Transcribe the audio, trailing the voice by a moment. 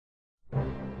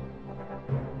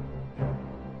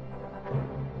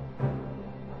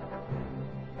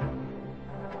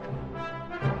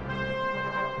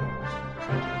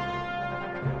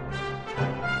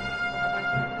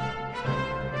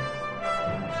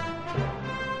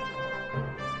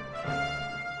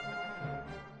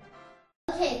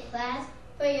class.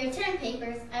 For your term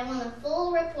papers, I want a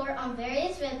full report on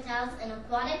various reptiles and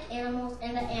aquatic animals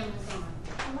in the Amazon.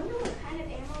 I wonder what kind of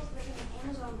animals live in the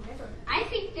Amazon River. I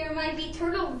think there might be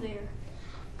turtles there.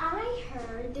 I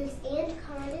heard there's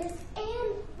anacondas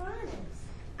and piranhas.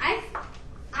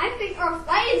 I think our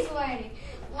flight is landing.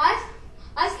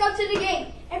 Let's go to the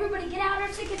gate. Everybody get out our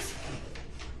tickets.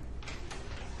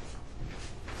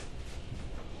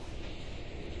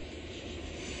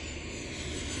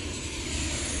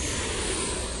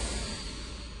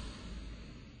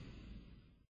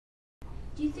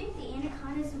 Do you think the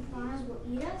anacondas and piranhas will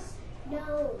eat us?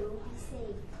 No, we'll be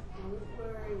safe. Don't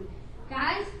worry.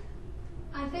 Guys,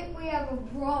 I think we have a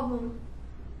problem.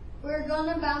 We're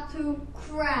about to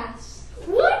crash.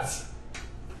 What?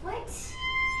 What?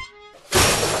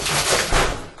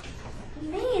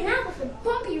 Man, that was a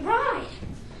bumpy ride.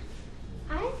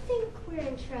 I think we're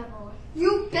in trouble.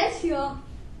 You betcha.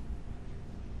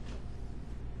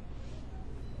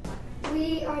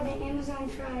 We are the Amazon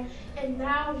tribe. And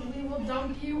now we will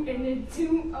dump you in the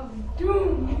tomb of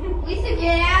doom. We should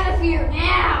get out of here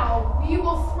now. We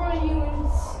will throw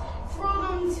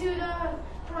them to the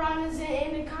piranhas and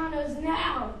anacondas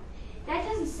now. That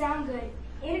doesn't sound good.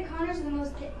 Anacondas are the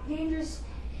most dangerous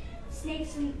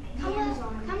snakes in the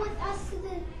Amazon. Come with us to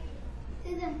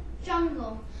the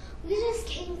jungle. We just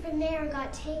came from there and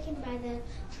got taken by the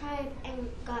tribe and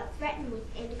got threatened with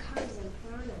anacondas and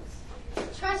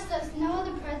piranhas. Trust us, no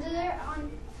other predator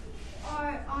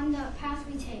on the path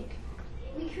we take.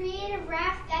 We create a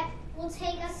raft that will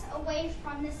take us away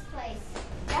from this place.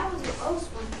 That was a close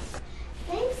one.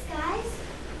 Thanks, guys.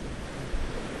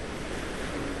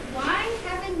 Why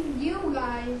haven't you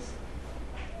guys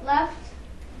left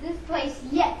this place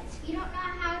yet? You don't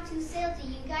know how to sail, do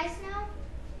you guys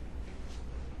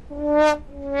know?